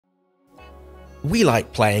We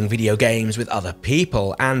like playing video games with other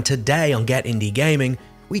people, and today on Get Indie Gaming,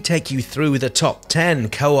 we take you through the top 10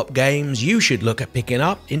 co-op games you should look at picking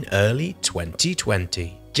up in early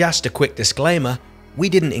 2020. Just a quick disclaimer, we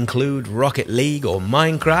didn't include Rocket League or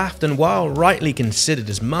Minecraft, and while rightly considered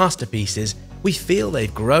as masterpieces, we feel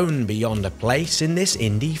they've grown beyond a place in this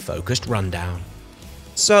indie-focused rundown.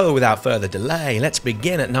 So without further delay, let's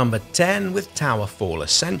begin at number 10 with Towerfall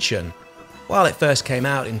Ascension. While it first came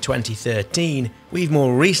out in 2013, we've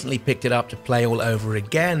more recently picked it up to play all over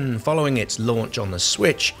again following its launch on the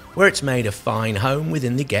Switch, where it's made a fine home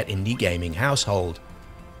within the Get Indie Gaming household.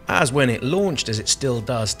 As when it launched as it still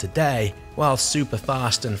does today, while super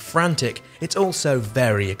fast and frantic, it's also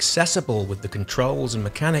very accessible with the controls and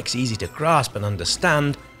mechanics easy to grasp and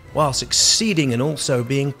understand, while succeeding and also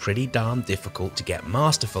being pretty darn difficult to get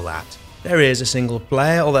masterful at. There is a single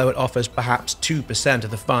player, although it offers perhaps 2%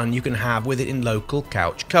 of the fun you can have with it in local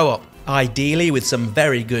couch co-op, ideally with some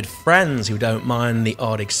very good friends who don't mind the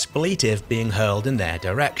odd expletive being hurled in their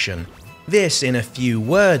direction. This, in a few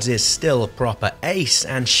words, is still proper ace,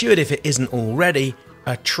 and should, if it isn't already,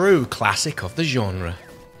 a true classic of the genre.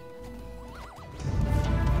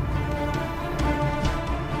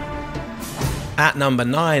 At number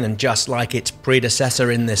 9, and just like its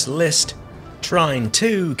predecessor in this list, Trine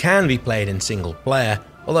 2 can be played in single player,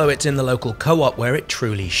 although it's in the local co-op where it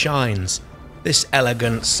truly shines. This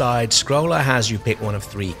elegant side-scroller has you pick one of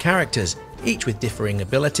 3 characters, each with differing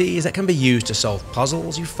abilities that can be used to solve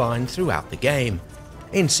puzzles you find throughout the game.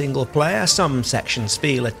 In single player, some sections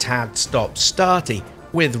feel a tad stop-starty,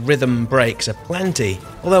 with rhythm breaks aplenty,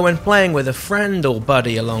 although when playing with a friend or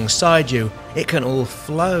buddy alongside you, it can all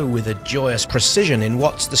flow with a joyous precision in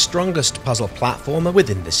what's the strongest puzzle platformer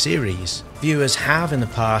within the series. Viewers have in the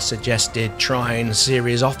past suggested Trine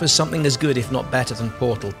series offers something as good if not better than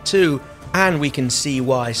Portal 2, and we can see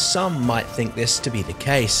why some might think this to be the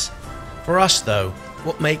case. For us though,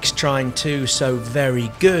 what makes Trine 2 so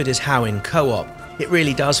very good is how in co-op, it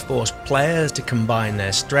really does force players to combine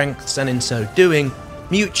their strengths and in so doing,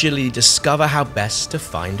 mutually discover how best to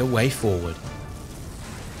find a way forward.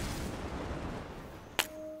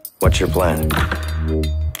 What's your plan?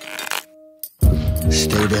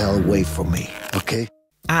 Stay the hell away from me, okay?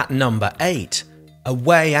 At number 8, A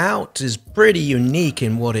Way Out is pretty unique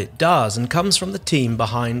in what it does and comes from the team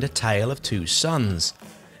behind A Tale of Two Sons.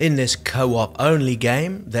 In this co-op only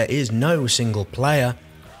game, there is no single player.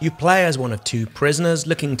 You play as one of 2 prisoners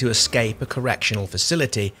looking to escape a correctional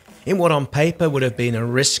facility, in what on paper would have been a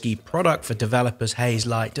risky product for developers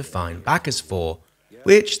Hazelight to find backers for,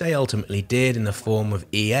 which they ultimately did in the form of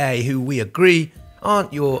EA, who we agree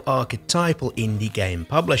aren't your archetypal indie game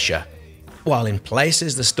publisher. While in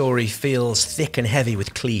places the story feels thick and heavy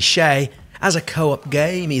with cliché, as a co-op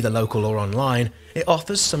game, either local or online, it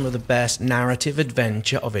offers some of the best narrative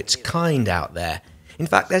adventure of its kind out there. In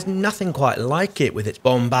fact, there's nothing quite like it with its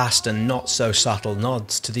bombast and not so subtle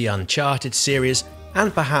nods to the Uncharted series,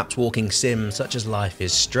 and perhaps walking sims such as Life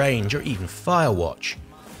is Strange or even Firewatch.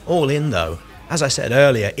 All in though, as I said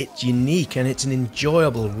earlier, it's unique and it's an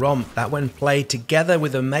enjoyable romp that when played together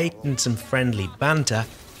with a mate and some friendly banter,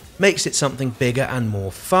 makes it something bigger and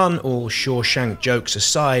more fun, all Shawshank jokes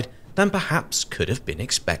aside, than perhaps could have been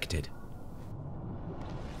expected.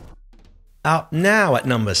 Up now at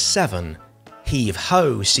number 7, Heave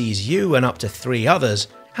Ho sees you and up to 3 others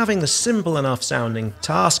having the simple enough sounding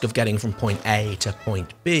task of getting from point A to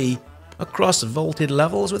point B across vaulted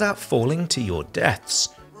levels without falling to your deaths.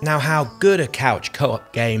 Now how good a couch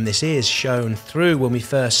co-op game this is shone through when we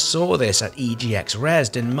first saw this at EGX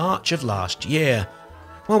Rezzed in March of last year.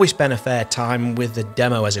 While we spent a fair time with the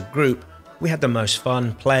demo as a group, we had the most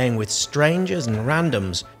fun playing with strangers and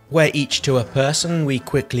randoms, where each to a person we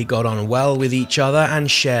quickly got on well with each other and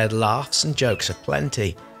shared laughs and jokes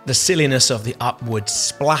aplenty. The silliness of the upward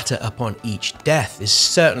splatter upon each death is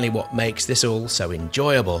certainly what makes this all so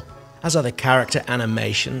enjoyable, as are the character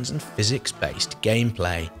animations and physics-based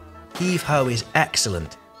gameplay. Heave Ho is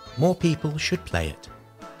excellent. More people should play it.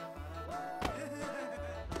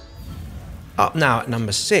 Up now at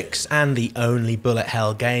number 6, and the only bullet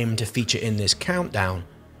hell game to feature in this countdown,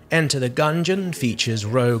 Enter the Gungeon features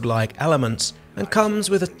roguelike elements and comes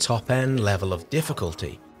with a top-end level of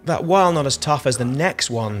difficulty. That while not as tough as the next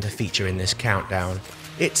one to feature in this countdown,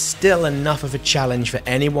 it's still enough of a challenge for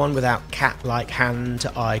anyone without cat-like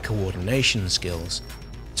hand-to-eye coordination skills.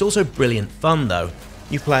 It's also brilliant fun though.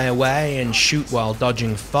 You play away and shoot while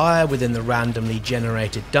dodging fire within the randomly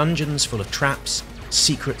generated dungeons full of traps,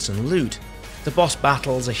 secrets and loot. The boss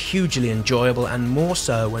battles are hugely enjoyable, and more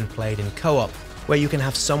so when played in co-op, where you can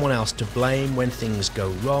have someone else to blame when things go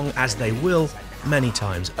wrong, as they will many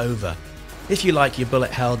times over. If you like your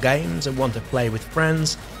bullet hell games and want to play with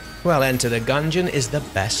friends, well, Enter the Gungeon is the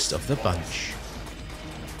best of the bunch.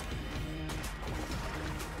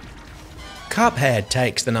 Cuphead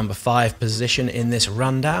takes the number 5 position in this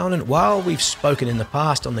rundown, and while we've spoken in the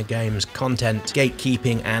past on the game's content,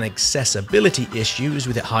 gatekeeping and accessibility issues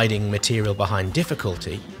with it hiding material behind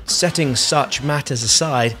difficulty, setting such matters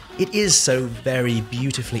aside, it is so very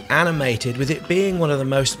beautifully animated, with it being one of the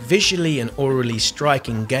most visually and aurally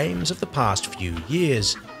striking games of the past few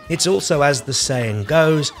years. It's also, as the saying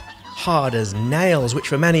goes, hard as nails, which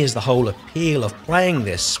for many is the whole appeal of playing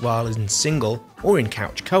this while in single or in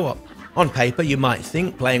couch co-op. On paper, you might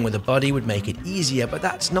think playing with a buddy would make it easier, but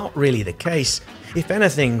that's not really the case. If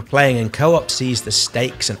anything, playing in co-op sees the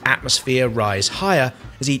stakes and atmosphere rise higher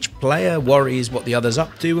as each player worries what the other's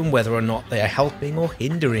up to and whether or not they are helping or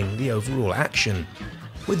hindering the overall action.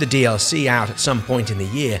 With the DLC out at some point in the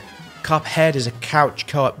year, Cuphead is a couch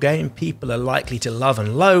co-op game people are likely to love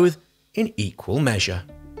and loathe in equal measure.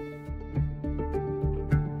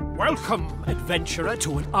 Welcome, adventurer,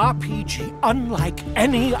 to an RPG unlike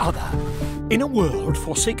any other. In a world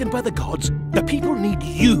forsaken by the gods, the people need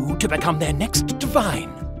you to become their next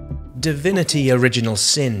divine. Divinity Original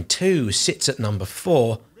Sin 2 sits at number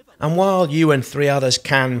 4, and while you and 3 others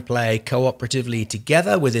can play cooperatively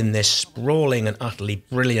together within this sprawling and utterly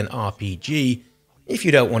brilliant RPG, if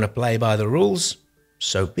you don't want to play by the rules,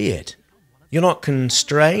 so be it. You're not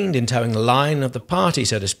constrained in towing the line of the party,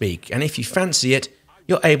 so to speak, and if you fancy it,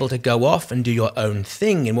 you're able to go off and do your own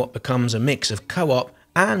thing in what becomes a mix of co-op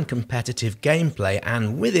and competitive gameplay,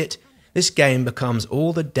 and with it, this game becomes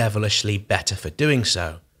all the devilishly better for doing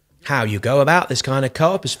so. How you go about this kind of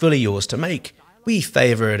co-op is fully yours to make. We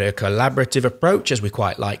favour a collaborative approach as we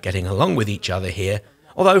quite like getting along with each other here,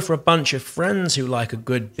 although for a bunch of friends who like a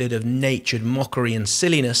good bit of natured mockery and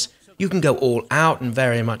silliness, you can go all out and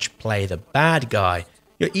very much play the bad guy.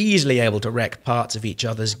 You're easily able to wreck parts of each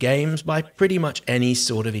other's games by pretty much any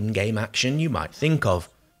sort of in-game action you might think of.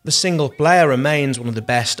 The single player remains one of the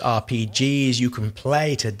best RPGs you can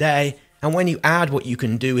play today, and when you add what you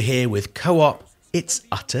can do here with co-op, it's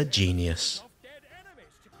utter genius.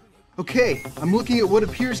 Okay, I'm looking at what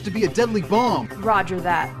appears to be a deadly bomb. Roger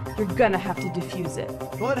that. You're gonna have to defuse it.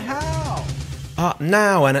 But how? Up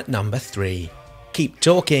now and at number 3. Keep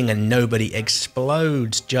Talking and Nobody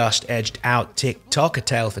Explodes just edged out TikTok A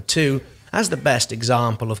Tale for Two as the best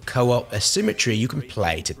example of co-op asymmetry you can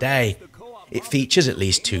play today. It features at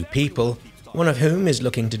least 2 people, one of whom is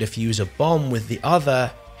looking to defuse a bomb with the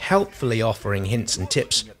other helpfully offering hints and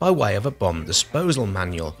tips by way of a bomb disposal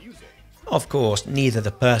manual. Of course, neither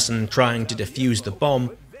the person trying to defuse the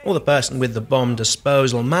bomb or the person with the bomb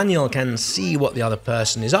disposal manual can see what the other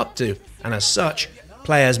person is up to, and as such,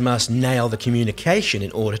 players must nail the communication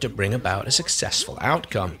in order to bring about a successful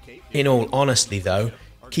outcome. In all honesty though,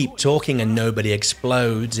 Keep Talking and Nobody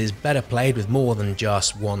Explodes is better played with more than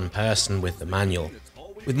just one person with the manual.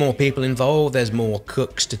 With more people involved, there's more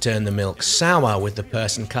cooks to turn the milk sour, with the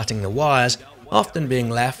person cutting the wires often being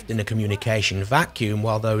left in a communication vacuum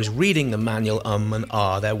while those reading the manual and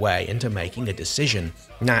ah their way into making a decision.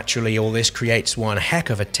 Naturally, all this creates one heck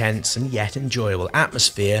of a tense and yet enjoyable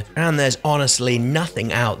atmosphere, and there's honestly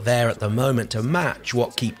nothing out there at the moment to match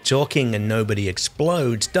what Keep Talking and Nobody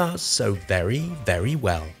Explodes does so very, very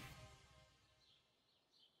well.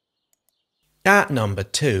 At number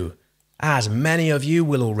 2, as many of you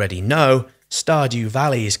will already know, Stardew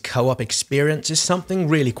Valley's co-op experience is something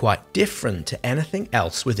really quite different to anything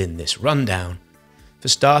else within this rundown. For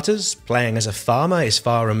starters, playing as a farmer is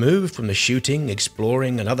far removed from the shooting,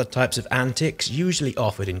 exploring and other types of antics usually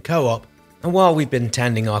offered in co-op, and while we've been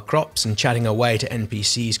tending our crops and chatting away to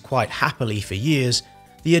NPCs quite happily for years,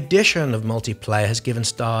 the addition of multiplayer has given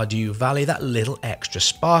Stardew Valley that little extra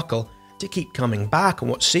sparkle to keep coming back on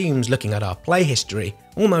what seems, looking at our play history,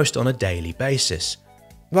 almost on a daily basis.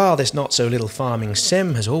 While this not-so-little farming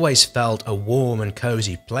sim has always felt a warm and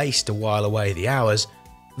cozy place to while away the hours,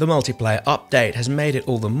 the multiplayer update has made it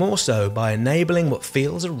all the more so by enabling what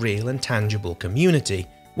feels a real and tangible community,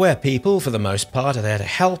 where people for the most part are there to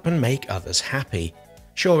help and make others happy.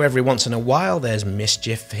 Sure, every once in a while there's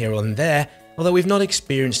mischief here and there, although we've not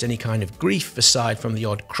experienced any kind of grief aside from the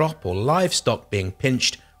odd crop or livestock being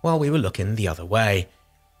pinched while we were looking the other way.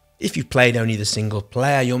 If you've played only the single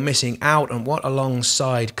player, you're missing out on what,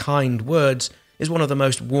 alongside Kind Words, is one of the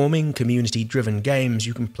most warming, community-driven games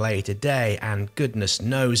you can play today, and goodness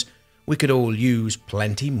knows, we could all use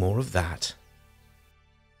plenty more of that.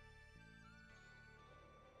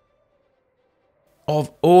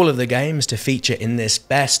 Of all of the games to feature in this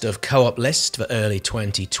best of co-op list for early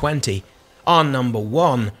 2020, our number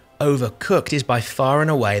 1 Overcooked is by far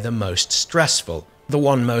and away the most stressful, the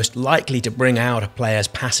one most likely to bring out a player's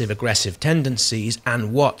passive-aggressive tendencies,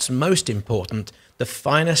 and what's most important, the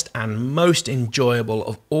finest and most enjoyable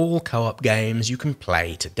of all co-op games you can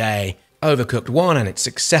play today. Overcooked 1 and its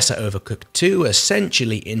successor Overcooked 2 are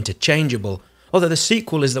essentially interchangeable, although the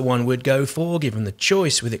sequel is the one we'd go for given the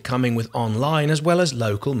choice, with it coming with online as well as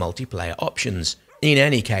local multiplayer options. In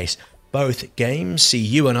any case, both games see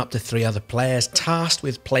you and up to 3 other players tasked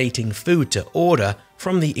with plating food to order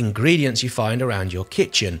from the ingredients you find around your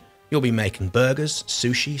kitchen. You'll be making burgers,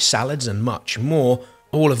 sushi, salads and much more,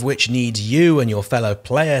 all of which needs you and your fellow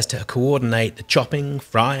players to coordinate the chopping,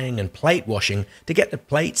 frying and plate washing to get the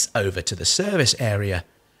plates over to the service area.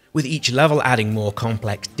 With each level adding more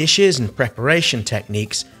complex dishes and preparation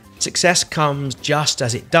techniques, success comes just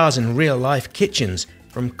as it does in real-life kitchens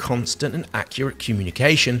from constant and accurate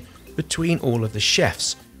communication between all of the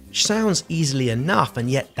chefs, which sounds easily enough, and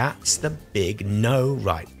yet that's the big no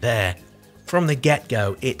right there. From the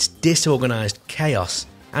get-go, it's disorganized chaos,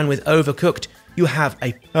 and with Overcooked, you have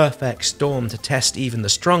a perfect storm to test even the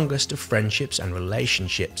strongest of friendships and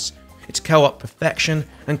relationships. It's co-op perfection,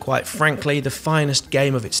 and quite frankly, the finest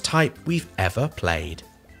game of its type we've ever played.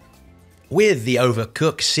 With the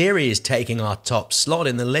Overcooked series taking our top slot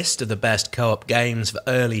in the list of the best co-op games for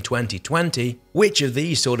early 2020, which of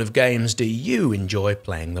these sort of games do you enjoy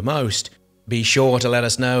playing the most? Be sure to let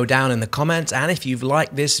us know down in the comments, and if you've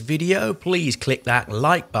liked this video, please click that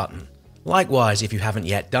like button. Likewise, if you haven't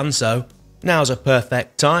yet done so, now's a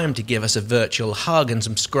perfect time to give us a virtual hug and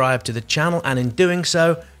subscribe to the channel, and in doing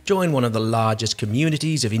so, join one of the largest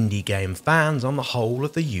communities of indie game fans on the whole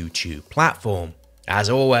of the YouTube platform.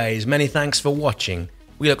 As always, many thanks for watching.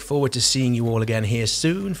 We look forward to seeing you all again here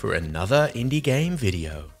soon for another indie game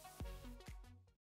video.